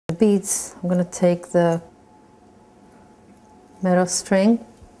beads, I'm going to take the metal string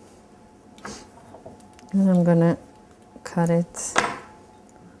and I'm going to cut it.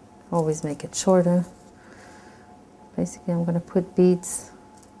 Always make it shorter. Basically, I'm going to put beads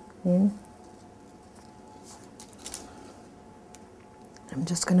in. I'm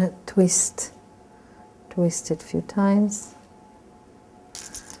just going to twist it a few times.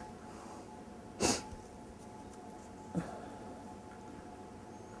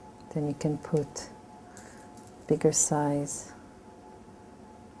 Then you can put bigger size.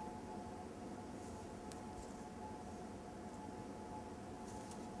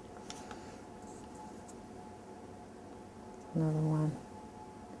 Another one.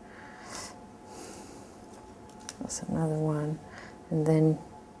 That's another one. And then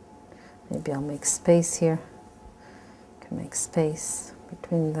maybe I'll make space here. You can make space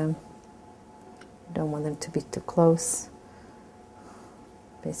between them. You don't want them to be too close.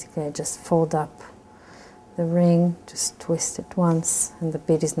 Basically, I just fold up the ring, just twist it once, and the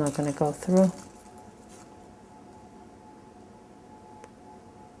bead is not going to go through.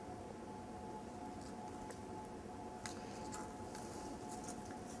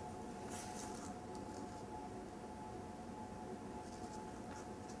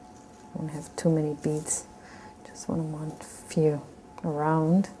 Don't have too many beads, just want a few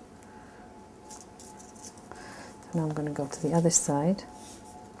around. So now I'm going to go to the other side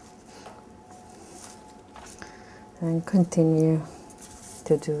and continue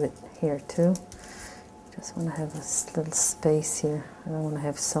to do it here too. Just want to have a little space here. I don't want to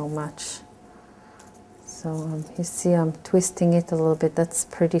have so much. So you see I'm twisting it a little bit. That's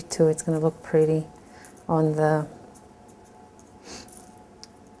pretty too. It's going to look pretty on the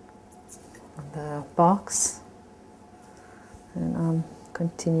box. And I'm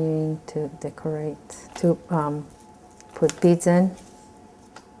continuing to decorate, to put beads in.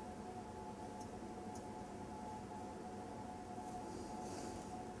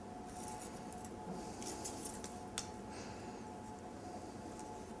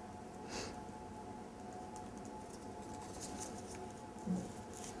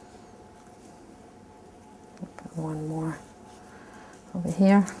 Put one more over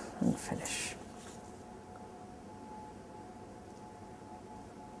here and finish.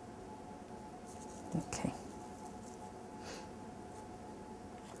 Okay.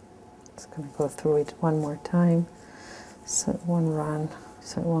 Just going to go through it one more time, so it won't run,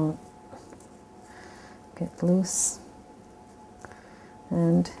 so it won't get loose.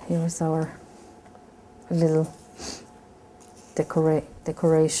 And here's our little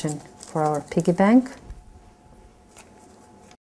decoration for our piggy bank.